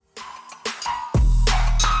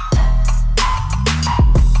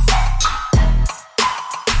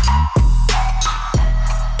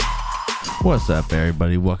What's up,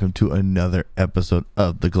 everybody? Welcome to another episode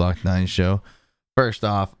of the Glock 9 Show. First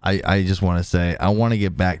off, I just want to say I want to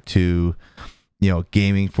get back to,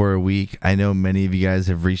 gaming for a week. I know many of you guys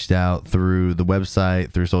have reached out through the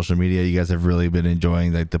website, through social media. You guys have really been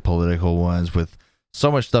enjoying like the political ones with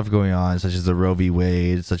so much stuff going on, such as the Roe v.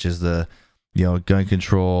 Wade, such as the gun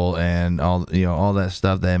control and all that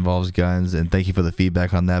stuff that involves guns. And thank you for the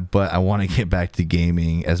feedback on that. But I want to get back to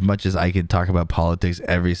gaming. As much as I could talk about politics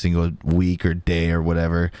every single week or day or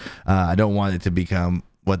whatever, I don't want it to become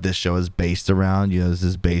what this show is based around. This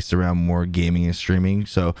is based around more gaming and streaming.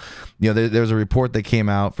 So, there's a report that came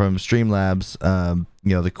out from Streamlabs.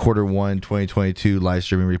 The quarter 1 2022 live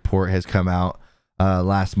streaming report has come out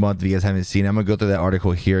last month. If you guys haven't seen it, I'm gonna go through that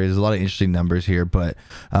article here. There's a lot of interesting numbers here, but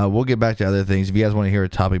we'll get back to other things. If you guys want to hear a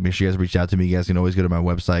topic, make sure you guys reach out to me. You guys can always go to my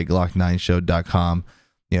website, glock9show.com.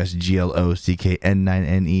 It's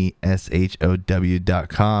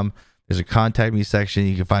GLOCK9NINESHOW.com. There's a contact me section.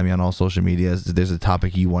 You can find me on all social medias. If there's a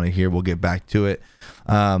topic you want to hear, we'll get back to it.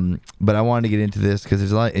 But I wanted to get into this because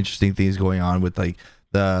there's a lot of interesting things going on with like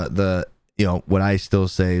the what I still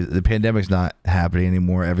say, the pandemic's not happening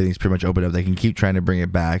anymore. Everything's pretty much opened up. They can keep trying to bring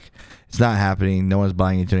it back. It's not happening. No one's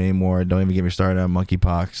buying into it anymore. Don't even get me started on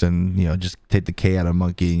monkeypox, and just take the K out of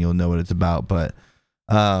monkey and you'll know what it's about. But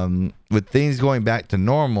with things going back to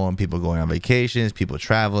normal and people going on vacations, people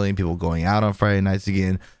traveling, people going out on Friday nights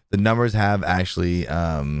again, the numbers have actually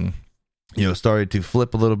started to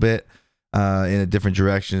flip a little bit in a different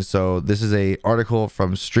direction. So this is a article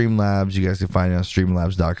from Streamlabs. You guys can find it on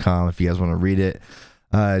streamlabs.com if you guys want to read it.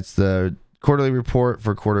 It's the quarterly report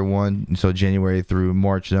for quarter 1. So January through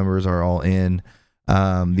March numbers are all in.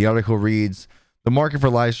 The article reads, the market for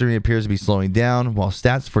live streaming appears to be slowing down. While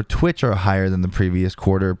stats for Twitch are higher than the previous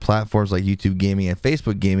quarter, platforms like YouTube Gaming and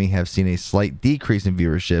Facebook Gaming have seen a slight decrease in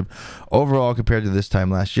viewership. Overall, compared to this time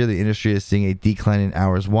last year, the industry is seeing a decline in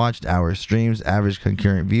hours watched, hours streams, average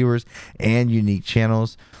concurrent viewers, and unique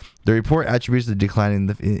channels. The report attributes the decline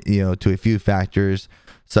to a few factors,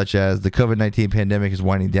 such as the COVID-19 pandemic is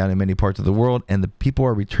winding down in many parts of the world, and the people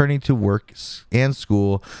are returning to work and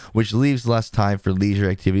school, which leaves less time for leisure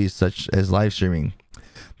activities such as live streaming.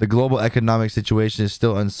 The global economic situation is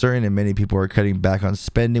still uncertain, and many people are cutting back on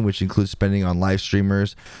spending, which includes spending on live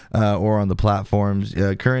streamers or on the platform's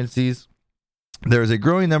currencies. There is a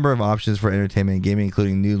growing number of options for entertainment and gaming,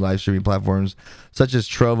 including new live streaming platforms such as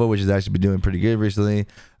Trovo, which has actually been doing pretty good recently,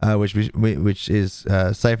 which is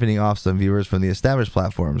siphoning off some viewers from the established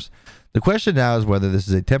platforms. The question now is whether this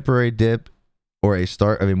is a temporary dip or a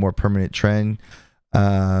start of a more permanent trend.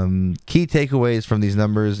 Key takeaways from these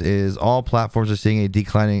numbers is all platforms are seeing a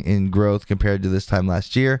decline in growth compared to this time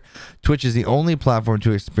last year. Twitch is the only platform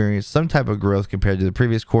to experience some type of growth compared to the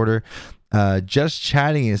previous quarter. Just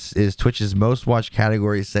chatting is Twitch's most watched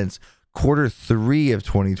category since quarter 3 of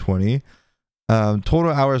 2020.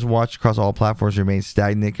 Total hours watched across all platforms remain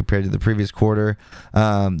stagnant compared to the previous quarter.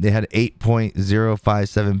 They had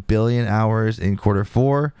 8.057 billion hours in quarter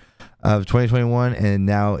 4 of 2021, and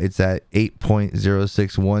now it's at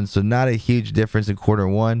 8.061. So not a huge difference in quarter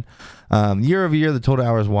 1. Year over year, the total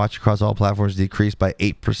hours watched across all platforms decreased by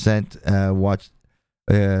 8%.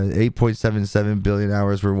 8.77 billion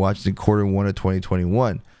hours were watched in quarter 1 of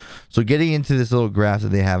 2021. So getting into this little graph that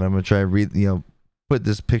they have, and I'm going to try to read, put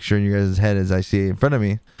this picture in your guys' head as I see it in front of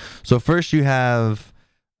me. So first you have,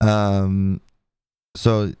 total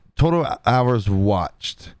hours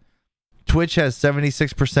watched. Twitch has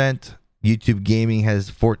 76%, YouTube Gaming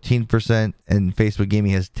has 14%, and Facebook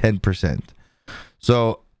Gaming has 10%.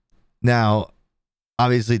 So now,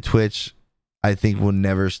 obviously Twitch, I think, will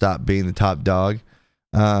never stop being the top dog.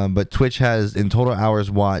 But Twitch has, in total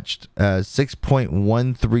hours watched,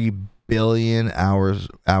 6.13 billion hours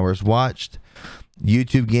watched.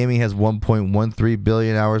 YouTube Gaming has 1.13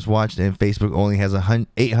 billion hours watched, and Facebook only has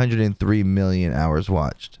 803 million hours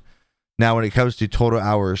watched. Now, when it comes to total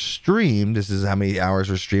hours streamed, this is how many hours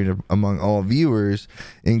were streamed among all viewers.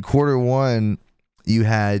 In quarter 1, you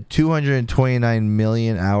had 229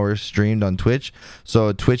 million hours streamed on Twitch.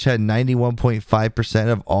 So Twitch had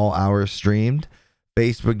 91.5% of all hours streamed.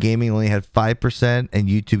 Facebook Gaming only had 5%, and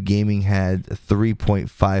YouTube Gaming had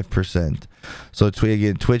 3.5%. So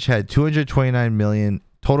again, Twitch had 229 million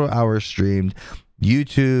total hours streamed.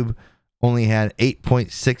 YouTube only had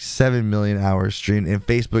 8.67 million hours streamed, and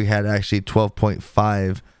Facebook had actually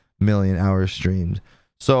 12.5 million hours streamed.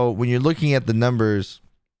 So when you're looking at the numbers,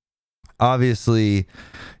 obviously,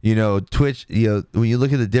 Twitch, when you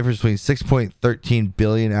look at the difference between 6.13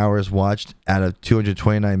 billion hours watched out of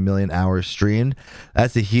 229 million hours streamed,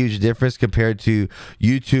 that's a huge difference compared to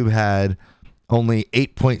YouTube had only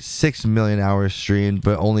 8.6 million hours streamed,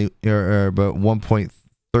 but but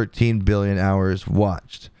 1.13 billion hours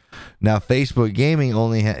watched. Now, Facebook Gaming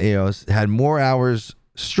only had more hours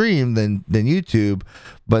streamed than YouTube,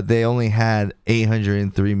 but they only had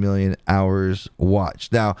 803 million hours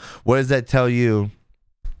watched. Now, what does that tell you?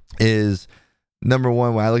 Is number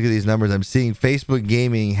one, when I look at these numbers, I'm seeing Facebook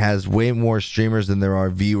Gaming has way more streamers than there are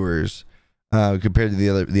viewers compared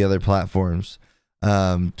to the other platforms.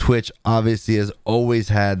 Twitch obviously has always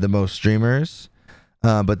had the most streamers,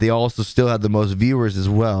 but they also still have the most viewers as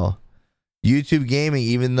well. YouTube Gaming,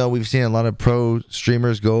 even though we've seen a lot of pro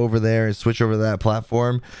streamers go over there and switch over to that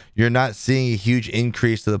platform, you're not seeing a huge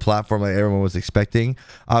increase to the platform like everyone was expecting.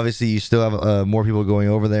 Obviously, you still have more people going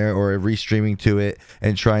over there or restreaming to it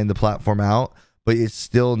and trying the platform out, but it's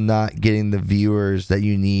still not getting the viewers that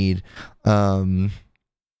you need. You're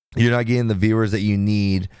not getting the viewers that you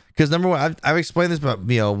need because number one, I've explained this about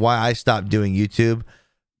why I stopped doing YouTube,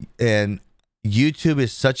 and YouTube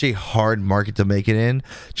is such a hard market to make it in.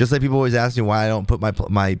 Just like people always ask me why I don't put my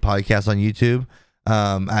podcast on YouTube.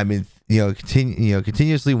 I mean,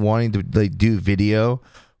 continuously wanting to like do video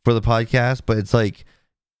for the podcast, but it's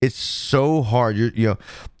so hard.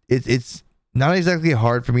 It's not exactly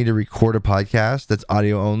hard for me to record a podcast that's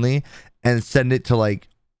audio only and send it to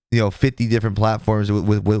 50 different platforms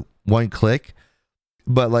with one click.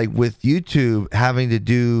 But like with YouTube, having to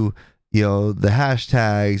do the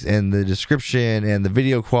hashtags and the description and the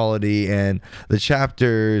video quality and the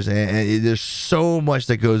chapters and there's so much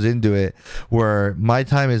that goes into it, where my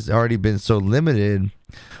time has already been so limited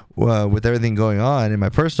with everything going on in my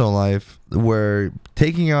personal life, where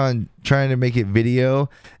taking on trying to make it video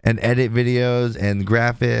and edit videos and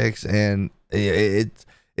graphics, and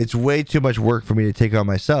it's way too much work for me to take on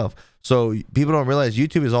myself. So people don't realize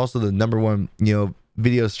YouTube is also the number one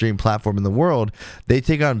video stream platform in the world. They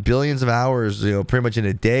take on billions of hours pretty much in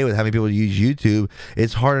a day with having people use YouTube.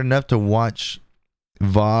 It's hard enough to watch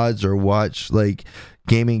VODs or watch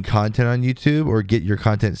gaming content on YouTube or get your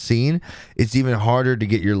content seen. It's even harder to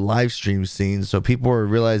get your live stream seen. So people are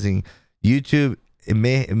realizing YouTube it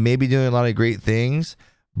may be doing a lot of great things,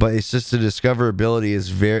 but it's just the discoverability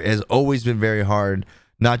has always been very hard,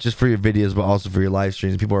 not just for your videos but also for your live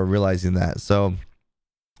streams. People are realizing that. So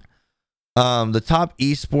the top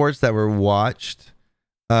esports that were watched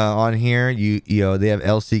on here, they have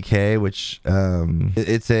LCK, which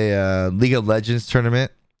it's a League of Legends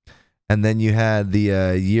tournament, and then you had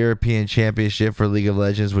the European Championship for League of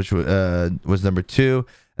Legends, which was number 2,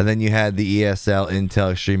 and then you had the ESL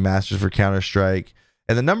Intel Extreme Masters for Counter-Strike,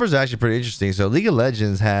 and the numbers are actually pretty interesting. So League of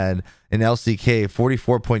Legends had an LCK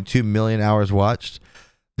 44.2 million hours watched.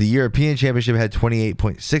 The European Championship had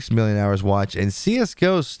 28.6 million hours watched, and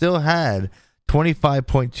CSGO still had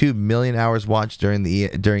 25.2 million hours watched during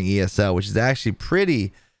ESL, which is actually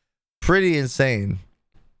pretty insane,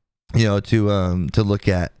 to look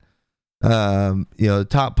at.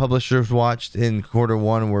 Top publishers watched in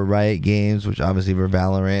Q1 were Riot Games, which obviously were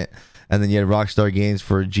Valorant, and then you had Rockstar Games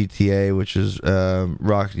for GTA, which is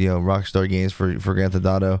Rockstar Games for Grand Theft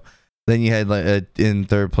Auto. Then you had in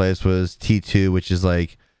third place was T2, which is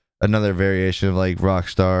another variation of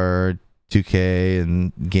Rockstar 2K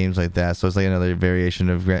and games like that. So it's another variation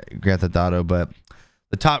of Grand Theft Auto. But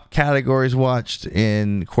the top categories watched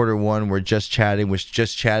in Q1 were just chatting, which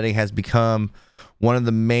just chatting has become one of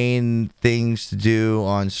the main things to do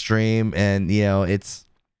on stream. And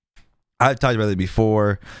I've talked about it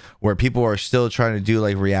before, where people are still trying to do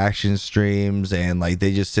reaction streams and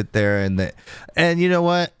they just sit there and you know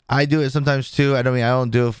what, I do it sometimes too. I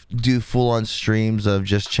don't do full on streams of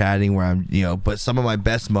just chatting where I'm but some of my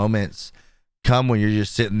best moments come when you're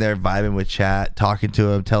just sitting there vibing with chat, talking to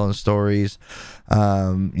them, telling stories.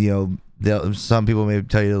 Some people may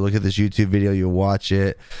tell you to look at this YouTube video, you'll watch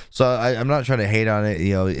it. So I'm not trying to hate on it.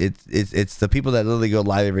 It's the people that literally go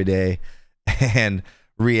live every day and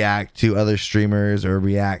react to other streamers or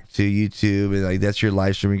react to YouTube, and that's your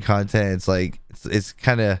live streaming content. It's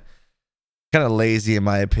kind of lazy in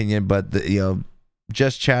my opinion, but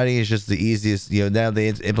just chatting is just the easiest. Now they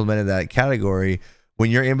implemented that category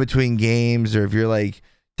when you're in between games, or if you're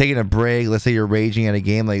taking a break. Let's say you're raging at a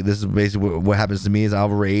game, this is basically what happens to me is I'll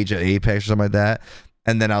rage at Apex or something like that,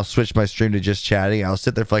 and then I'll switch my stream to just chatting. I'll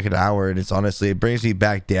sit there for an hour, and it brings me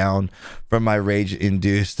back down from my rage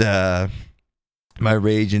induced video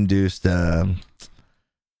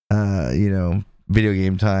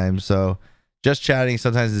game time. So just chatting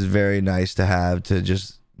sometimes is very nice to have, to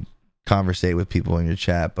just conversate with people in your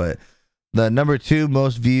chat. But the number 2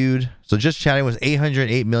 most viewed, so just chatting was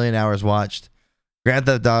 808 million hours watched. Grand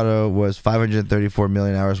Theft Auto was 534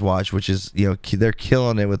 million hours watched, which is, they're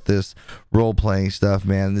killing it with this role playing stuff,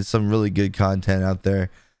 man. There's some really good content out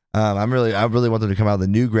there. I really want them to come out with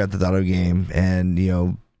a new Grand Theft Auto game, and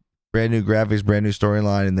brand new graphics, brand new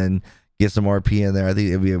storyline, and then get some RP in there. I think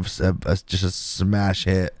it'd be just a smash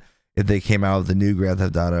hit if they came out with the new Grand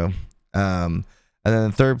Theft Auto. And then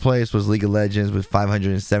in third place was League of Legends with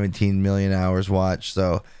 517 million hours watched.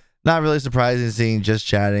 So not really surprising seeing Just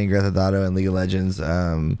Chatting, Grand Theft Auto, and League of Legends.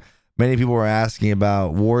 Many people were asking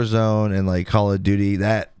about Warzone and like Call of Duty.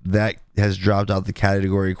 That has dropped out the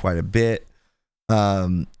category quite a bit.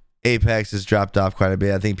 Apex has dropped off quite a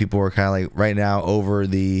bit. I think people are kind of like right now over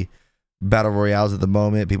the battle royales at the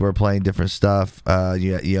moment. People are playing different stuff.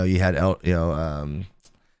 You had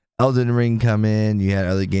Elden Ring come in. You had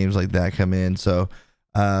other games like that come in. So,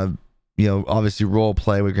 obviously role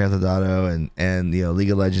play with Grand Theft Auto and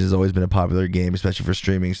League of Legends has always been a popular game, especially for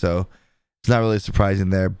streaming. So it's not really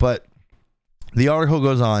surprising there. But the article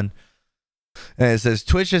goes on, and it says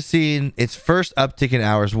Twitch has seen its first uptick in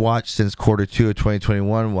hours watched since quarter 2 of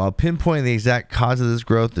 2021. While pinpointing the exact cause of this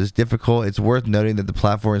growth is difficult, it's worth noting that the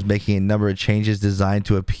platform is making a number of changes designed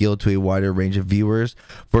to appeal to a wider range of viewers.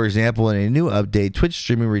 For example, in a new update, Twitch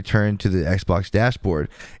streaming returned to the Xbox dashboard.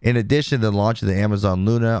 In addition, the launch of the Amazon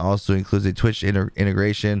Luna also includes a Twitch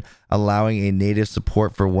integration, allowing a native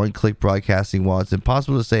support for one-click broadcasting. While it's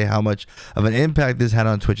impossible to say how much of an impact this had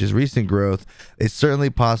on Twitch's recent growth, it's certainly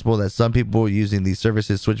possible that some people using these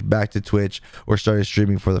services switched back to Twitch or started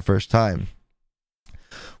streaming for the first time.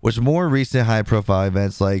 With more recent high-profile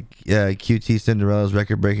events like QT Cinderella's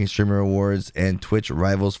record-breaking streamer awards and Twitch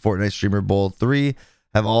rivals Fortnite Streamer Bowl 3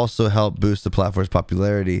 have also helped boost the platform's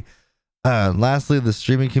popularity. Lastly, the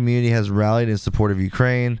streaming community has rallied in support of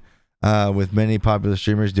Ukraine, with many popular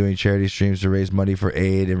streamers doing charity streams to raise money for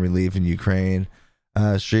aid and relief in Ukraine.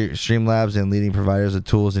 Streamlabs and leading providers of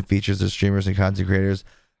tools and features to streamers and content creators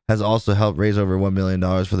has also helped raise over $1 million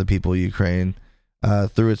for the people of Ukraine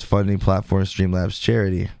through its funding platform, Streamlabs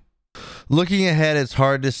Charity. Looking ahead, it's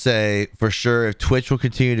hard to say for sure if Twitch will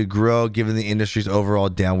continue to grow given the industry's overall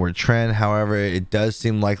downward trend. However, it does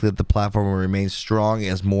seem likely that the platform will remain strong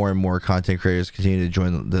as more and more content creators continue to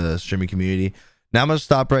join the streaming community. Now I'm gonna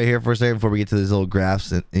stop right here for a second before we get to these little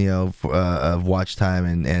graphs, of watch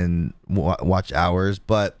time and watch hours.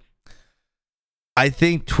 But I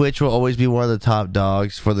think Twitch will always be one of the top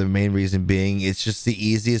dogs for the main reason being it's just the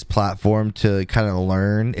easiest platform to kind of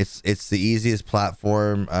learn. It's the easiest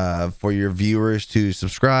platform for your viewers to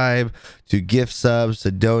subscribe, to gift subs,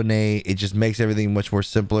 to donate. It just makes everything much more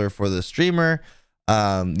simpler for the streamer.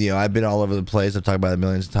 I've been all over the place. I've talked about it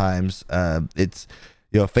millions of times.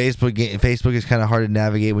 Facebook is kind of hard to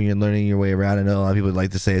navigate when you're learning your way around. I know a lot of people would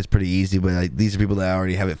like to say it's pretty easy, but these are people that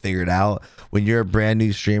already have it figured out. When you're a brand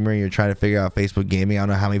new streamer and you're trying to figure out Facebook gaming, I don't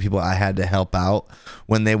know how many people I had to help out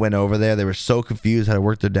when they went over there. They were so confused how to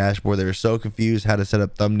work their dashboard. They were so confused how to set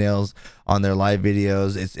up thumbnails on their live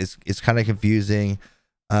videos. It's kind of confusing.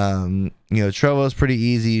 Trovo is pretty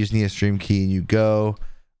easy. You just need a stream key and you go.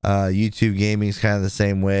 YouTube gaming is kind of the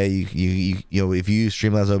same way. You if you use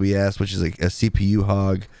Streamlabs OBS, which is like a CPU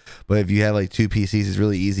hog, but if you have like two PCs, it's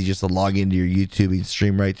really easy just to log into your YouTube and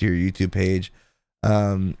stream right to your YouTube page.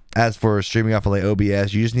 As for streaming off of like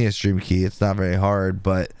OBS, you just need a stream key. It's not very hard,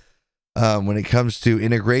 but when it comes to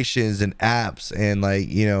integrations and apps and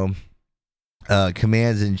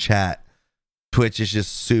commands in chat, Twitch is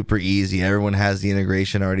just super easy. Everyone has the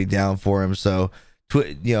integration already down for them. So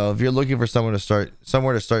if you're looking for somewhere to start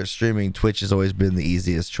streaming, Twitch has always been the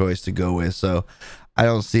easiest choice to go with. So I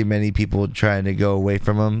don't see many people trying to go away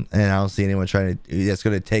from them, and I don't see anyone that's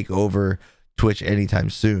going to take over Twitch anytime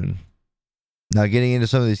soon. Now, getting into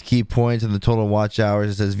some of these key points in the total watch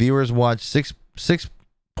hours, it says viewers watched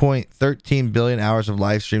 6.13 billion hours of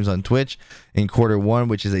live streams on Twitch in quarter 1,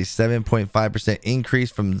 which is a 7.5% increase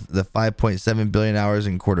from the 5.7 billion hours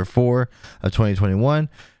in quarter 4 of 2021.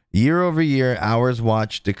 Year over year, hours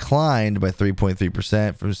watched declined by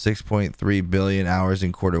 3.3% from 6.3 billion hours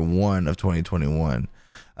in quarter 1 of 2021.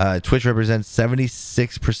 Twitch represents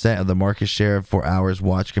 76% of the market share for hours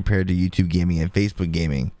watched compared to YouTube gaming and Facebook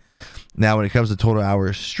gaming. Now, when it comes to total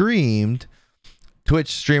hours streamed, Twitch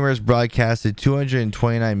streamers broadcasted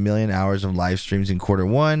 229 million hours of live streams in quarter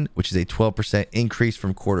 1, which is a 12% increase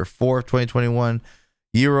from quarter 4 of 2021.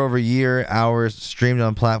 Year over year, hours streamed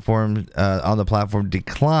on the platform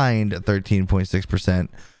declined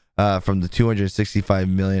 13.6% from the 265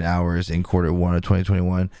 million hours in quarter 1 of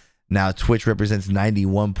 2021. Now, Twitch represents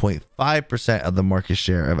 91.5% of the market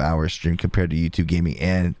share of hours streamed compared to YouTube gaming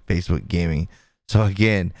and Facebook gaming. So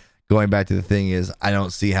again, going back to the thing is, I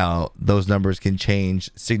don't see how those numbers can change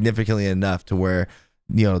significantly enough to where,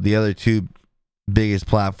 the other two biggest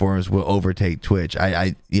platforms will overtake Twitch.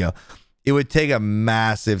 It would take a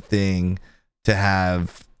massive thing to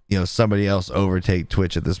have, somebody else overtake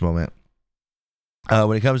Twitch at this moment.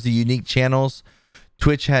 When it comes to unique channels,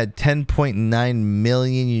 Twitch had 10.9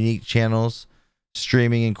 million unique channels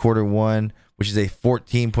streaming in quarter one, which is a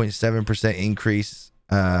 14.7% increase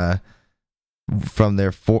from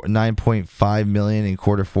their 9.5 million in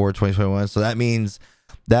quarter four 2021. So that means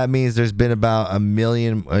there's been about a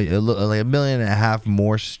million and a half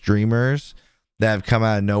more streamers that have come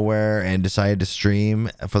out of nowhere and decided to stream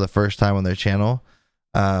for the first time on their channel,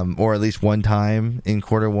 or at least one time in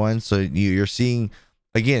quarter one. So you're seeing,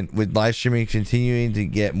 again, with live streaming continuing to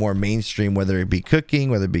get more mainstream, whether it be cooking,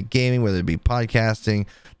 whether it be gaming, whether it be podcasting,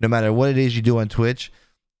 no matter what it is you do on Twitch,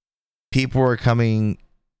 people are coming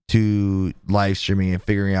to live streaming and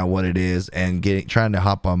figuring out what it is and trying to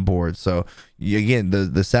hop on board. So again,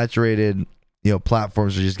 the saturated,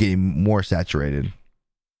 platforms are just getting more saturated.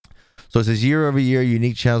 So it says year over year,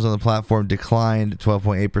 unique channels on the platform declined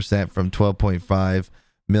 12.8% from 12.5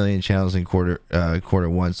 million channels in quarter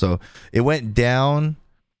one. So it went down.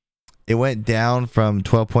 It went down from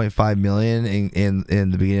 12.5 million in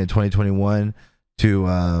the beginning of 2021 to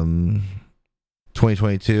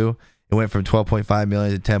 2022. It went from 12.5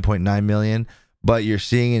 million to 10.9 million. But you're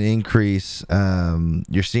seeing an increase.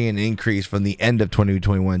 You're seeing an increase from the end of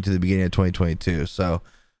 2021 to the beginning of 2022. So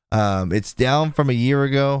it's down from a year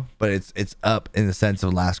ago, but it's up in the sense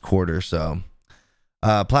of last quarter. So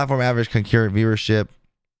platform average concurrent viewership.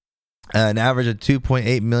 An average of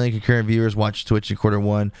 2.8 million concurrent viewers watched Twitch in quarter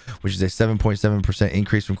one, which is a 7.7%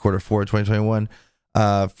 increase from quarter four 2021.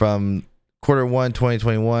 From quarter one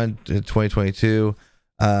 2021 to 2022,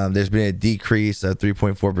 there's been a decrease of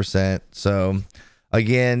 3.4%. So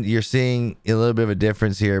again, you're seeing a little bit of a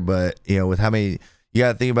difference here, but with how many, you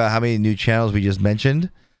got to think about how many new channels we just mentioned.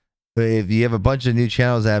 But if you have a bunch of new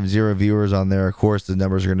channels that have 0 viewers on there, of course the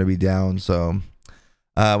numbers are going to be down. So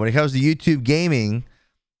when it comes to YouTube gaming,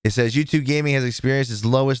 it says YouTube gaming has experienced its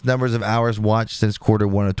lowest numbers of hours watched since quarter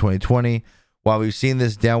one of 2020. While we've seen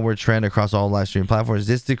this downward trend across all live streaming platforms,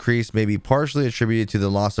 this decrease may be partially attributed to the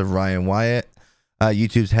loss of Ryan Wyatt,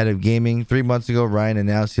 YouTube's head of gaming. 3 months ago, Ryan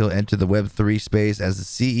announced he'll enter the Web3 space as the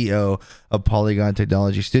CEO of Polygon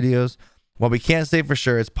Technology Studios. While we can't say for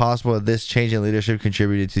sure, it's possible that this change in leadership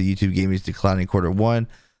contributed to YouTube gaming's decline in quarter one.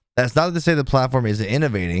 That's not to say the platform isn't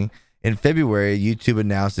innovating. In February, YouTube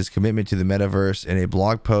announced its commitment to the metaverse. In a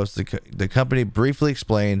blog post, the company briefly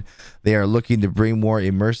explained they are looking to bring more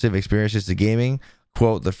immersive experiences to gaming.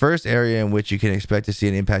 Quote, the first area in which you can expect to see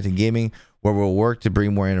an impact in gaming, where we'll work to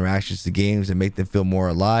bring more interactions to games and make them feel more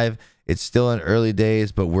alive. It's still in early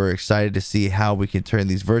days, but we're excited to see how we can turn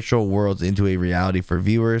these virtual worlds into a reality for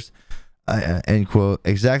viewers. End quote.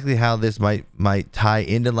 Exactly how this might tie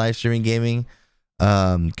into live streaming gaming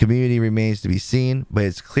community remains to be seen, but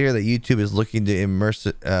it's clear that YouTube is looking to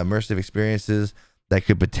immersive experiences that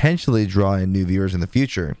could potentially draw in new viewers in the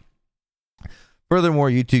future. Furthermore,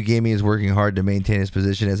 YouTube Gaming is working hard to maintain its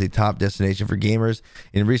position as a top destination for gamers.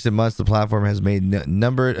 In recent months, the platform has made a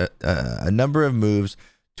number of moves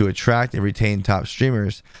to attract and retain top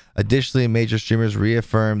streamers. Additionally, major streamers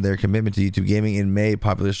reaffirmed their commitment to YouTube Gaming. In May,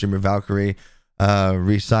 popular streamer Valkyrae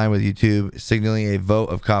re-signed with YouTube, signaling a vote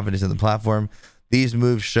of confidence in the platform. These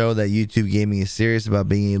moves show that YouTube Gaming is serious about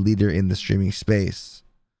being a leader in the streaming space.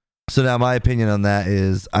 So now my opinion on that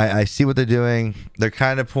is I see what they're doing. They're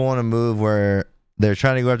kind of pulling a move where they're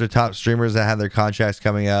trying to go after top streamers that have their contracts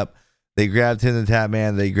coming up. They grabbed Tim the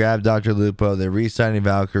Tatman. They grabbed Dr. Lupo. They're re-signing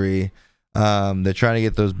Valkyrae. They're trying to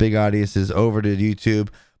get those big audiences over to YouTube.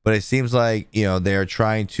 But it seems like, they're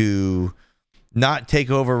trying to not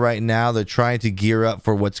take over right now. They're trying to gear up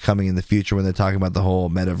for what's coming in the future when they're talking about the whole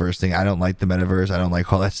metaverse thing. I don't like the metaverse. I don't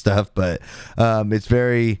like all that stuff. But it's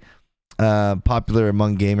very popular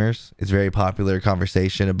among gamers. It's very popular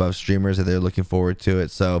conversation above streamers, and they're looking forward to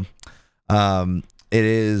it. So it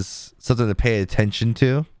is something to pay attention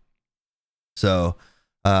to. So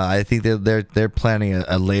I think they're planning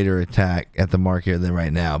a later attack at the market than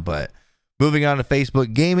right now. But moving on to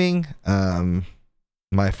Facebook Gaming,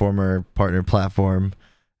 my former partner platform,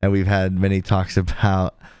 and we've had many talks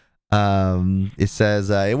about. It says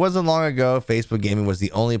it wasn't long ago Facebook Gaming was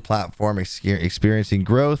the only platform experiencing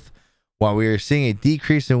growth. While we are seeing a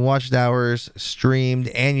decrease in watched hours, streamed,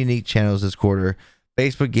 and unique channels this quarter,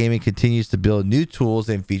 Facebook Gaming continues to build new tools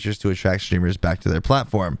and features to attract streamers back to their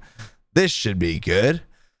platform. This should be good.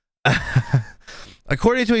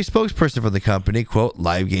 According to a spokesperson for the company, quote,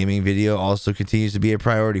 live gaming video also continues to be a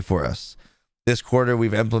priority for us. This quarter,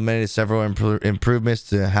 we've implemented several improvements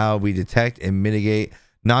to how we detect and mitigate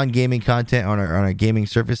non-gaming content on our gaming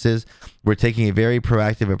surfaces. We're taking a very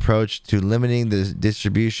proactive approach to limiting the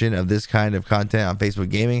distribution of this kind of content on Facebook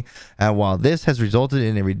Gaming. And while this has resulted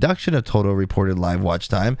in a reduction of total reported live watch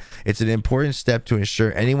time, it's an important step to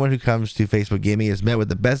ensure anyone who comes to Facebook Gaming is met with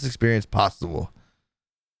the best experience possible.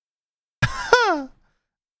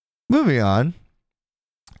 Moving on.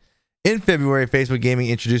 In February, Facebook Gaming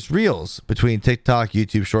introduced Reels. Between TikTok,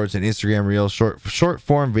 YouTube Shorts, and Instagram Reels, short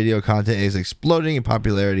form video content is exploding in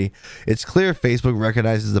popularity. It's clear Facebook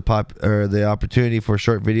recognizes the opportunity for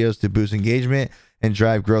short videos to boost engagement and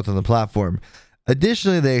drive growth on the platform.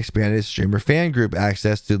 Additionally, they expanded streamer fan group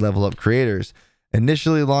access to level up creators.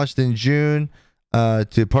 Initially launched in June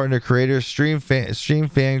to partner creators, stream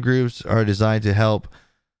fan groups are designed to help.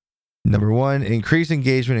 Number one, increase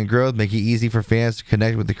engagement and growth, make it easy for fans to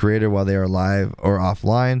connect with the creator while they are live or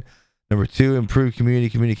offline. Number two, improve community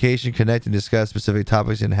communication, connect and discuss specific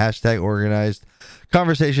topics in hashtag organized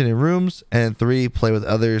conversation in rooms. And three, play with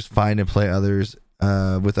others, find and play others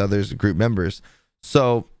with others group members.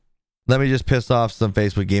 So let me just piss off some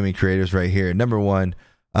Facebook gaming creators right here. Number one,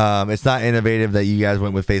 it's not innovative that you guys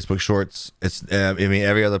went with Facebook Shorts. It's I mean,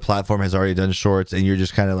 every other platform has already done Shorts, and you're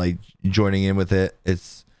just kind of like joining in with it.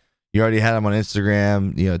 You already had them on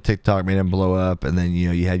Instagram, TikTok made them blow up, and then,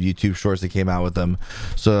 you had YouTube Shorts that came out with them.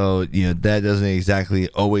 So, that doesn't exactly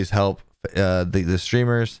always help the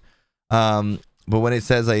streamers. But when it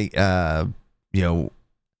says so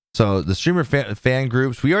the streamer fan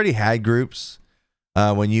groups, we already had groups.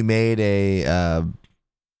 When you made a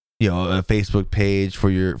Facebook page for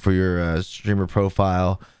your streamer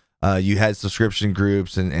profile, you had subscription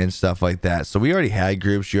groups and stuff like that. So we already had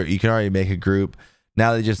groups. You can already make a group.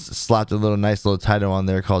 Now they just slapped a nice little title on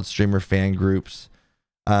there called streamer fan groups.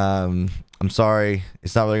 I'm sorry,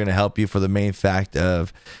 it's not really going to help you for the main fact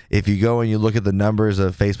of, if you go and you look at the numbers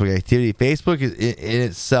of Facebook activity, Facebook is in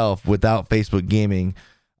itself, without Facebook gaming,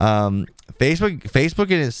 Facebook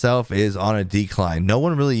in itself is on a decline. No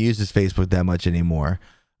one really uses Facebook that much anymore.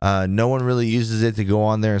 No one really uses it to go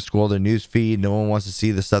on there and scroll their news feed. No one wants to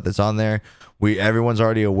see the stuff that's on there. Everyone's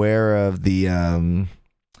already aware of the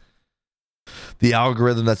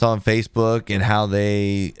algorithm that's on Facebook and how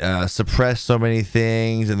they suppress so many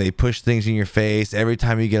things, and they push things in your face. Every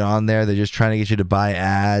time you get on there, they're just trying to get you to buy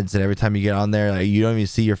ads. And every time you get on there, you don't even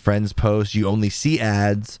see your friends' posts. You only see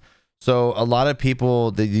ads. So a lot of people,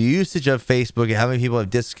 the usage of Facebook, and how many people have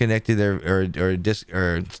disconnected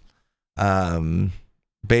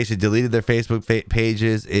basically deleted their Facebook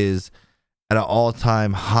pages, is at an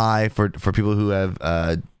all-time high for people who have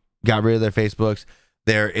got rid of their Facebooks.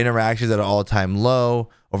 Their interactions at an all-time low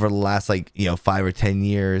over the last 5 or 10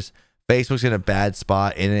 years. Facebook's in a bad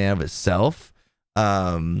spot in and of itself.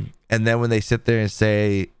 And then when they sit there and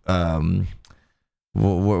say,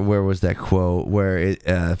 where was that quote where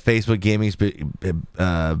Facebook gaming's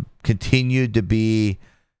continued to be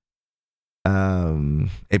a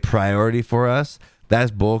priority for us? That's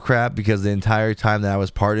bullcrap, because the entire time that I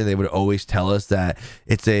was partying, they would always tell us that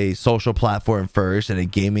it's a social platform first and a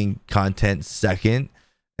gaming content second.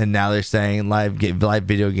 And now they're saying live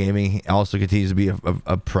video gaming also continues to be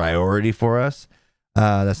a priority for us.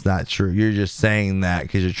 That's not true. You're just saying that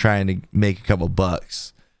because you're trying to make a couple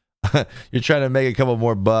bucks. You're trying to make a couple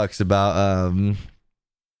more bucks about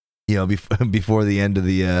before the end of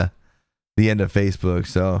the end of Facebook.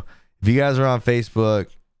 So if you guys are on Facebook,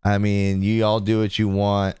 I mean, you all do what you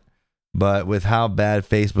want, but with how bad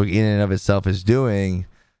Facebook in and of itself is doing,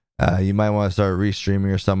 you might want to start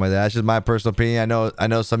restreaming or something like that. That's just my personal opinion. I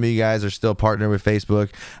know some of you guys are still partnering with Facebook.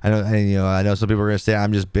 I know some people are gonna say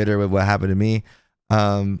I'm just bitter with what happened to me.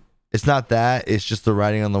 It's not that. It's just the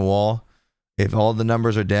writing on the wall. If all the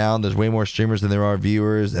numbers are down, there's way more streamers than there are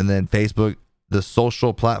viewers, and then Facebook, the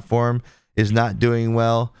social platform, is not doing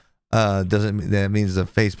well. That means the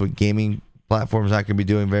Facebook gaming platform is not going to be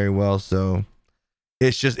doing very well. So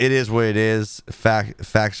it is what it is.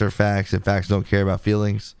 Facts are facts, and facts don't care about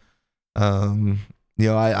feelings.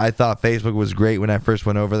 I thought Facebook was great when I first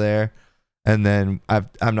went over there, and then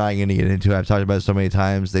I'm not going to get into it. I've talked about it so many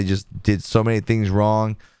times. They just did so many things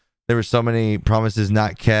wrong. There were so many promises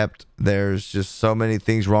not kept. There's just so many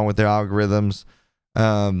things wrong with their algorithms.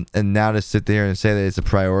 And now to sit there and say that it's a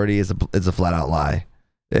priority is a flat out lie.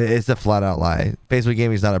 It's a flat out lie. Facebook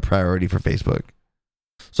gaming is not a priority for Facebook.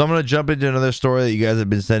 So I'm going to jump into another story that you guys have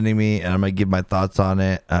been sending me, and I'm going to give my thoughts on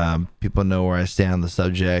it. People know where I stand on the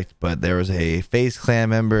subject, but there was a FaZe Clan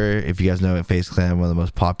member. If you guys know FaZe Clan, one of the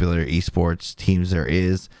most popular esports teams there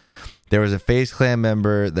is. there was a FaZe Clan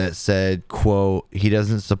member that said, quote, he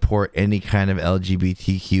doesn't support any kind of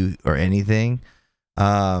LGBTQ or anything.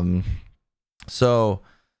 So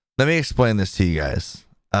let me explain this to you guys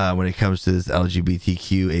when it comes to this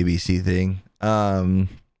LGBTQ ABC thing.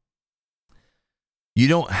 You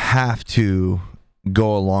don't have to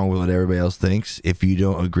go along with what everybody else thinks. If you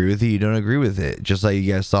don't agree with it, you don't agree with it. Just like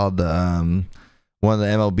you guys saw the one of the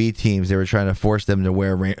MLB teams, they were trying to force them to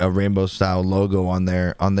wear a rainbow style logo on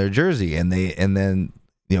their jersey, and then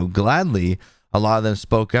gladly a lot of them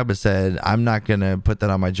spoke up and said, I'm not gonna put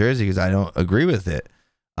that on my jersey because I don't agree with it.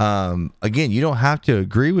 Again, you don't have to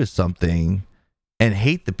agree with something and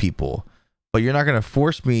hate the people, but you're not gonna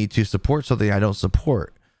force me to support something I don't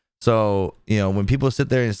support. So, when people sit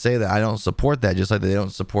there and say that I don't support that, just like they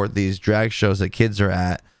don't support these drag shows that kids are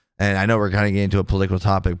at, and I know we're kind of getting into a political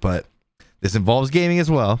topic, but this involves gaming as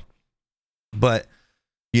well. But,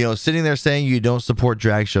 sitting there saying you don't support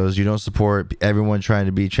drag shows, you don't support everyone trying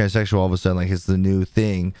to be transsexual all of a sudden, like it's the new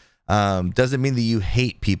thing, doesn't mean that you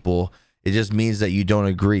hate people. It just means that you don't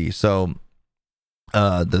agree. So,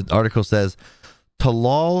 the article says,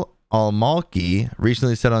 Talal Al-Malki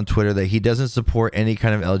recently said on Twitter that he doesn't support any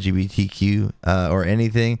kind of LGBTQ or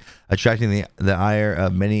anything, attracting the ire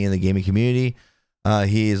of many in the gaming community.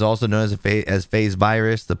 He is also known as FaZe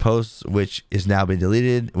Virus. The post, which is now been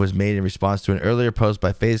deleted, was made in response to an earlier post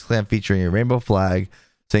by FaZe Clan featuring a rainbow flag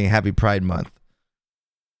saying Happy Pride Month.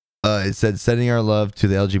 It said, sending our love to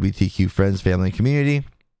the LGBTQ friends, family, and community.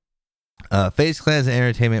 FaZe Clan is an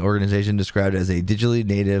entertainment organization described as a digitally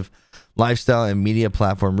native lifestyle and media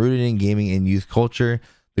platform rooted in gaming and youth culture.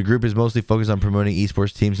 The group is mostly focused on promoting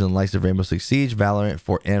esports teams in the likes of Rainbow Six Siege,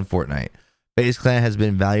 Valorant, and Fortnite. FaZe Clan has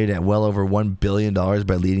been valued at well over $1 billion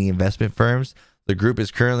by leading investment firms. The group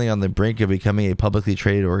is currently on the brink of becoming a publicly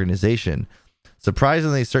traded organization.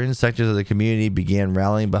 Surprisingly, certain sectors of the community began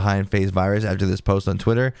rallying behind FaZe Virus after this post on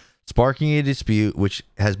Twitter, sparking a dispute which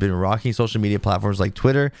has been rocking social media platforms like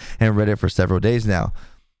Twitter and Reddit for several days now.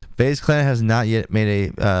 FaZe Clan has not yet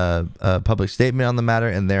made a public statement on the matter,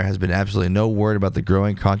 and there has been absolutely no word about the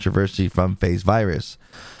growing controversy from FaZe Virus.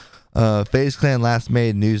 FaZe Clan last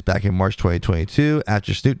made news back in March 2022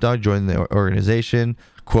 after Snoop Dogg joined the organization.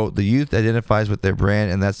 Quote, the youth identifies with their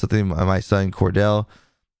brand, and that's something my son Cordell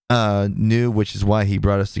knew, which is why he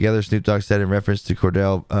brought us together, Snoop Dogg said in reference to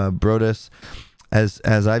Cordell Brodus. As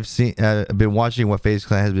I've been watching what FaZe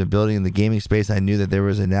Clan has been building in the gaming space, I knew that there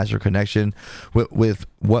was a natural connection with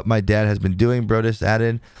what my dad has been doing, Brodus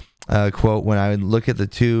added. Quote, when I look at the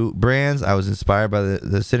two brands, I was inspired by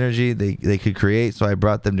the synergy they could create, so I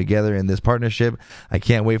brought them together in this partnership. I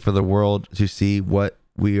can't wait for the world to see what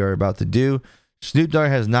we are about to do. Snoop Dogg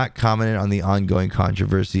has not commented on the ongoing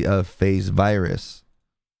controversy of FaZe Virus.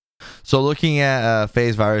 So looking at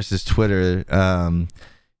FaZe Virus's Twitter,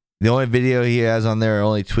 the only video he has on there, or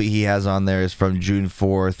only tweet he has on there is from June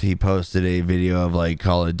 4th. He posted a video of like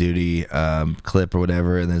Call of Duty clip or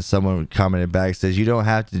whatever, and then someone commented back, says, you don't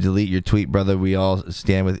have to delete your tweet, brother. We all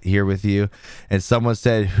stand here with you. And someone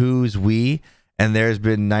said, who's we? And there's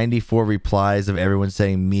been 94 replies of everyone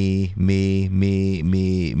saying me, me, me,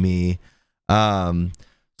 me, me. So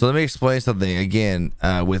let me explain something again.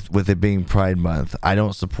 With it being Pride Month, I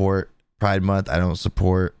don't support Pride Month. I don't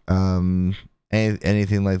support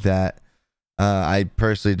anything like that. I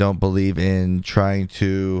personally don't believe in trying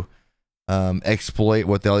to exploit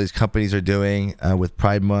what all these companies are doing with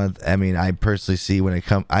Pride Month. I mean, I personally see when it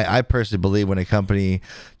I personally believe when a company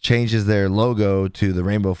changes their logo to the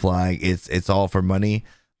rainbow flag, it's all for money.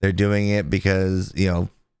 They're doing it because,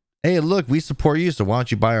 hey, look, we support you, so why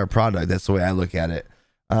don't you buy our product? That's the way I look at it.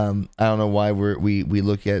 I don't know why we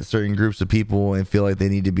look at certain groups of people and feel like they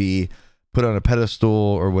need to be put on a pedestal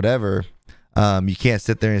or whatever. You can't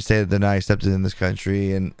sit there and say that they're not accepted in this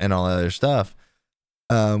country and all that other stuff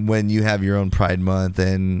when you have your own Pride Month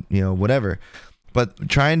and whatever. But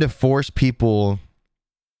trying to force people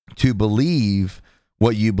to believe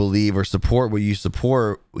what you believe or support what you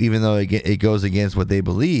support, even though it goes against what they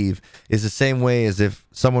believe, is the same way as if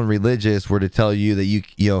someone religious were to tell you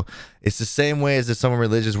that it's the same way as if someone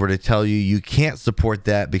religious were to tell you you can't support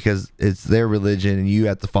that because it's their religion and you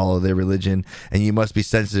have to follow their religion and you must be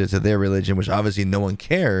sensitive to their religion, which obviously no one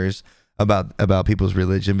cares about people's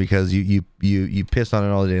religion because you piss on it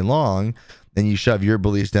all day long and you shove your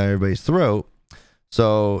beliefs down everybody's throat.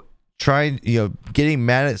 So getting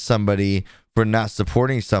mad at somebody for not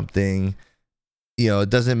supporting something, it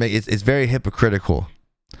doesn't make it's very hypocritical.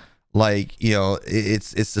 Like,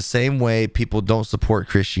 it's the same way people don't support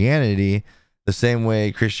Christianity, the same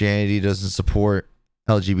way Christianity doesn't support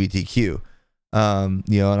LGBTQ. You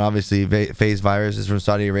know, and obviously Phase Virus is from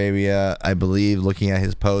Saudi Arabia. I believe, looking at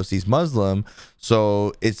his post, he's Muslim,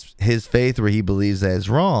 so it's his faith where he believes that is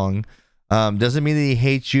wrong. Doesn't mean that he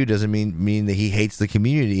hates you, doesn't mean that he hates the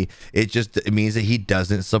community. It means that he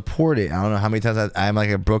doesn't support it. I don't know how many times I'm like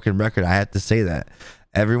a broken record. I have to say that.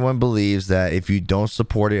 Everyone believes that if you don't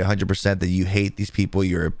support it 100%, that you hate these people,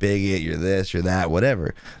 you're a bigot, you're this, you're that,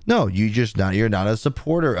 whatever. No, you're not a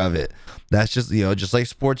supporter of it. That's just, you know, just like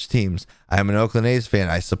sports teams. I'm an Oakland A's fan.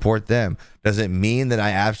 I support them. Does it mean that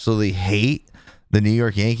I absolutely hate the New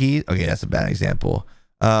York Yankees? Okay, that's a bad example.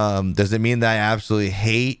 Does it mean that I absolutely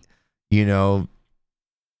hate, you know,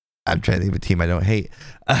 I'm trying to think of a team I don't hate.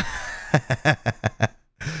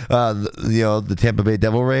 You know, the Tampa Bay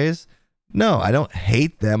Devil Rays? No, I don't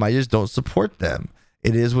hate them. I just don't support them.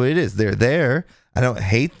 It is what it is. They're there. I don't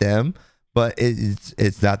hate them, but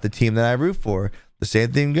it's not the team that I root for. The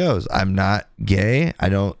same thing goes. I'm not gay. I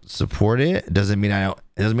don't support it. It doesn't mean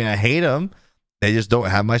I hate them. They just don't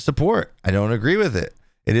have my support. I don't agree with it.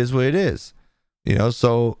 It is what it is. You know,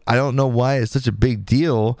 so I don't know why it's such a big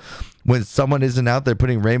deal when someone isn't out there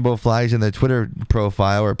putting rainbow flags in their Twitter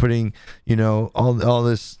profile or putting, you know, all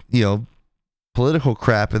this, you know, political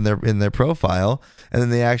crap in their profile, and then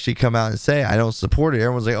they actually come out and say, I don't support it.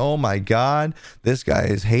 Everyone's like, oh my God, this guy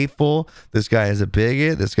is hateful, this guy is a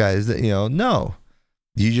bigot, this guy is, you know, no,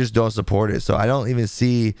 you just don't support it. So I don't even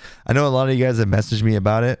see, I know a lot of you guys have messaged me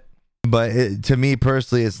about it, but to me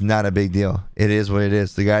personally, it's not a big deal. It is what it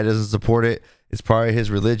is. The guy doesn't support it. It's part of his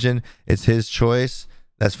religion. It's his choice.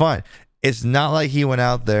 That's fine. It's not like he went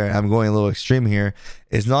out there, I'm going a little extreme here,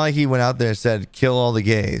 it's not like he went out there and said, kill all the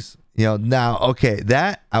gays. You know, now, okay,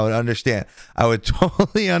 that I would understand. I would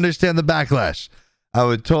totally understand the backlash. I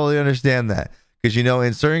would totally understand that. Because, you know,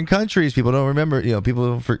 in certain countries, people don't remember, you know,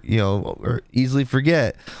 people, or easily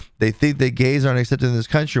forget. They think that gays aren't accepted in this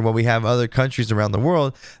country when we have other countries around the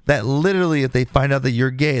world that literally, if they find out that you're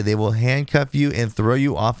gay, they will handcuff you and throw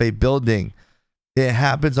you off a building. It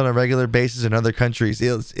happens on a regular basis in other countries.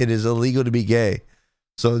 It is illegal to be gay.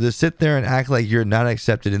 So to sit there and act like you're not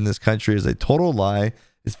accepted in this country is a total lie.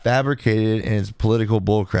 It's fabricated and it's political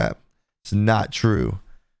bullcrap. It's not true.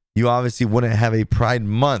 You obviously wouldn't have a Pride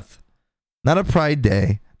Month, not a Pride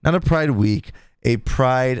Day, not a Pride Week, a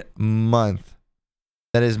Pride Month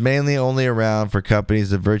that is mainly only around for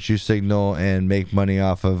companies that virtue signal and make money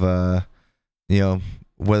off of, you know,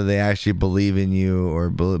 whether they actually believe in you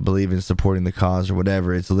or believe in supporting the cause or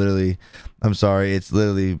whatever. It's literally, I'm sorry, it's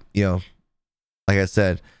literally, you know, like I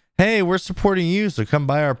said, hey, we're supporting you, so come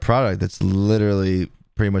buy our product. That's literally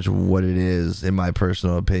pretty much what it is, in my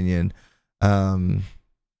personal opinion.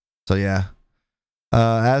 So yeah.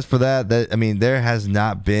 As for that, I mean, there has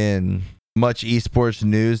not been much esports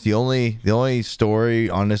news. The only story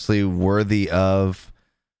honestly worthy of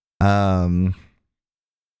only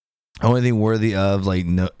thing worthy of, like,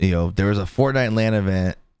 no, you know, there was a Fortnite LAN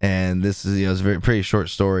event, and this is, you know, it's a pretty short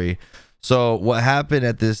story. So what happened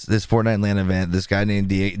at this Fortnite LAN event, this guy named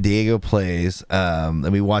Diego Plays, let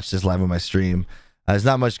me watch this live on my stream. There's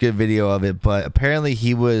not much good video of it, but apparently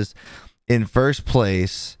he was in first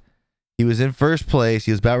place. He was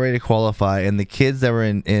about ready to qualify, and the kids that were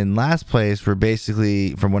in last place were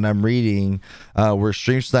basically, from what I'm reading, were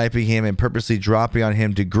stream sniping him and purposely dropping on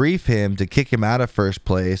him to grief him, to kick him out of first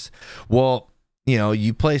place. Well, you know,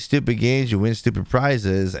 you play stupid games, you win stupid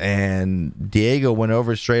prizes, and Diego went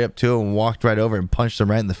over straight up to him and walked right over and punched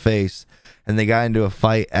him right in the face, and they got into a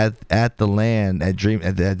fight at the LAN at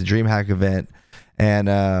the DreamHack event.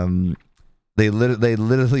 And they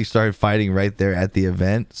literally started fighting right there at the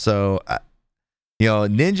event. So, you know,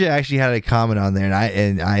 Ninja actually had a comment on there,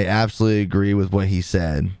 and I absolutely agree with what he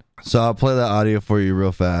said. So I'll play that audio for you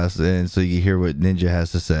real fast, and so you can hear what Ninja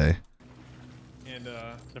has to say. And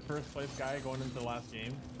the first place guy going into the last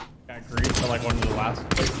game got griefed for like one of the last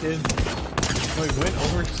place kids. So he went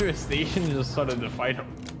over to a station and just started to fight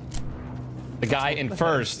him. The guy in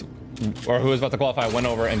first, or who was about to qualify, went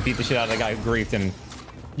over and beat the shit out of the guy who griefed him.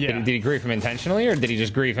 Yeah. Did he grief him intentionally, or did he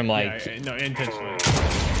just grief him like? Yeah, no, intentionally.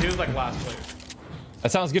 He was like last place.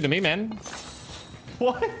 That sounds good to me, man.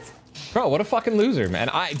 What? Bro, what a fucking loser, man.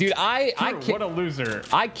 I can't. What a loser.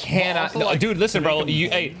 I cannot. No, like, dude, listen, bro.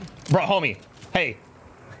 Hey, bro, homie. Hey,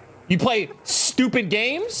 you play stupid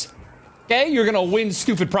games, okay? You're gonna win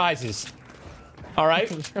stupid prizes. All right.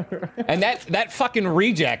 And that fucking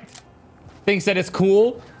reject thinks that it's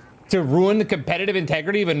cool to ruin the competitive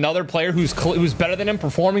integrity of another player who's better than him,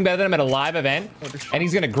 performing better than him at a live event, and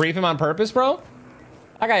he's gonna grief him on purpose, bro.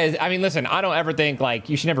 That guy is, I mean, listen, I don't ever think like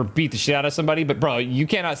you should never beat the shit out of somebody, but bro, you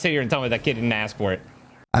cannot sit here and tell me that kid didn't ask for it.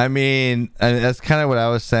 I mean, and that's kind of what I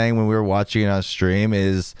was saying when we were watching it on stream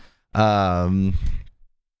is,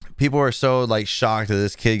 people were so like shocked that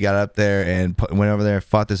this kid got up there and went over there and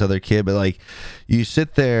fought this other kid. But like, you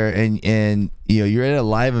sit there and you know, you're at a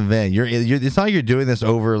live event. You're it's not like you're doing this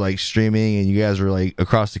over like streaming and you guys are like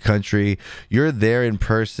across the country. You're there in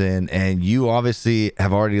person, and you obviously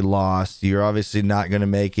have already lost. You're obviously not going to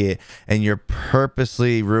make it, and you're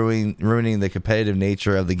purposely ruining the competitive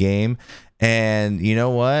nature of the game. And you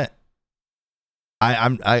know what?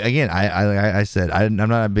 I said I'm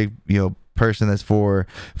not a big, you know, person that's for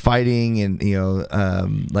fighting, and you know,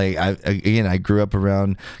 like I grew up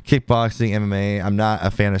around kickboxing, MMA. I'm not a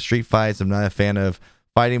fan of street fights. I'm not a fan of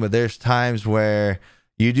fighting, but there's times where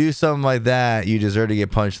you do something like that, you deserve to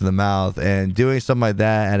get punched in the mouth. And doing something like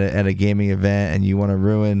that at a gaming event, and you want to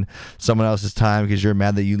ruin someone else's time because you're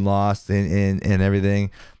mad that you lost and everything.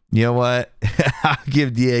 You know what? I'll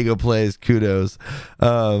give Diego Plays kudos.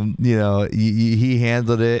 You know, he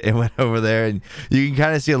handled it and went over there, and you can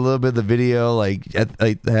kind of see a little bit of the video, like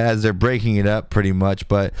as they're breaking it up, pretty much.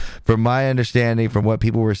 But from my understanding, from what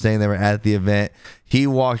people were saying, they were at the event, he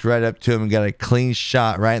walked right up to him and got a clean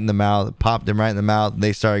shot right in the mouth, popped him right in the mouth, and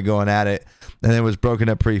they started going at it, and it was broken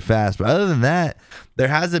up pretty fast. But other than that, there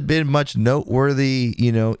hasn't been much noteworthy,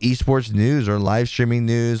 you know, esports news or live streaming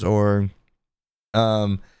news or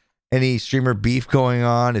any streamer beef going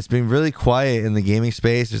on. It's been really quiet in the gaming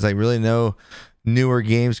space. There's like really no newer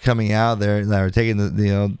games coming out there that are taking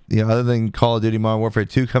the you know other than Call of Duty Modern Warfare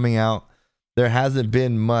 2 coming out. There hasn't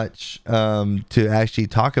been much to actually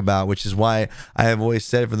talk about, which is why I have always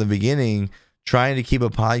said from the beginning, trying to keep a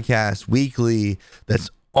podcast weekly that's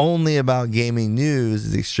only about gaming news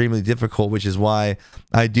is extremely difficult, which is why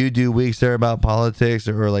I do weeks there about politics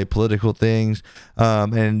or like political things.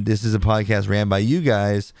 And this is a podcast ran by you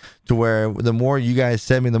guys, to where the more you guys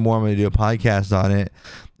send me, the more I'm going to do a podcast on it.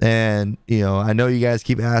 And, you know, I know you guys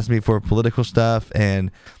keep asking me for political stuff, and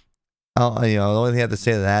you know, the only thing I have to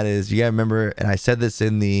say to that is you gotta remember, and I said this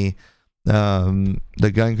in the gun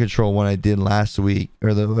control one I did last week, or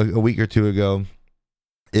a week or two ago,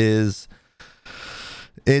 is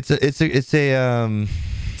it's an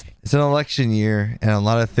election year, and a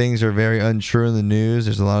lot of things are very untrue in the news.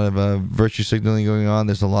 There's a lot of virtue signaling going on.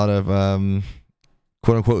 There's a lot of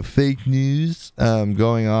quote unquote fake news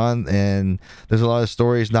going on, and there's a lot of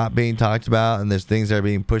stories not being talked about, and there's things that are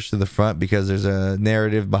being pushed to the front because there's a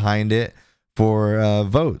narrative behind it for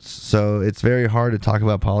votes. So it's very hard to talk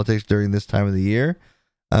about politics during this time of the year.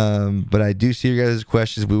 But I do see your guys'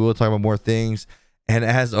 questions. We will talk about more things, and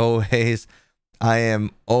as always, I am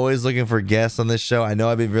always looking for guests on this show. I know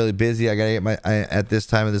I've been really busy. I gotta get at this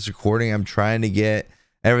time of this recording, I'm trying to get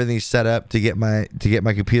everything set up to get my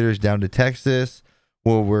computers down to Texas.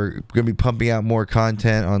 Well, we're going to be pumping out more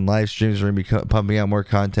content on live streams. We're going to be pumping out more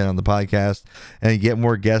content on the podcast and get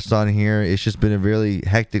more guests on here. It's just been a really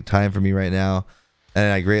hectic time for me right now,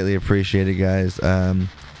 and I greatly appreciate it, guys.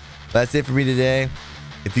 That's it for me today.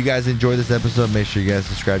 If you guys enjoyed this episode, make sure you guys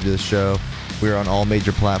subscribe to the show. We're on all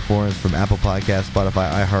major platforms, from Apple Podcasts,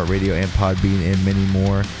 Spotify, iHeartRadio, and Podbean, and many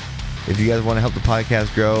more. If you guys want to help the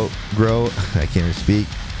podcast grow, I can't even speak.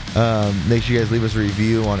 Make sure you guys leave us a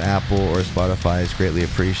review on Apple or Spotify. It's greatly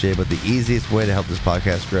appreciated. But the easiest way to help this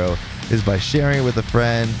podcast grow is by sharing it with a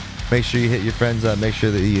friend. Make sure you hit your friends up. Make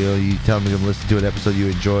sure that you tell them to listen to an episode you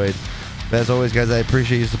enjoyed. But as always, guys, I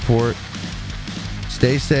appreciate your support.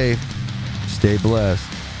 Stay safe. Stay blessed.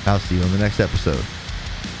 I'll see you on the next episode.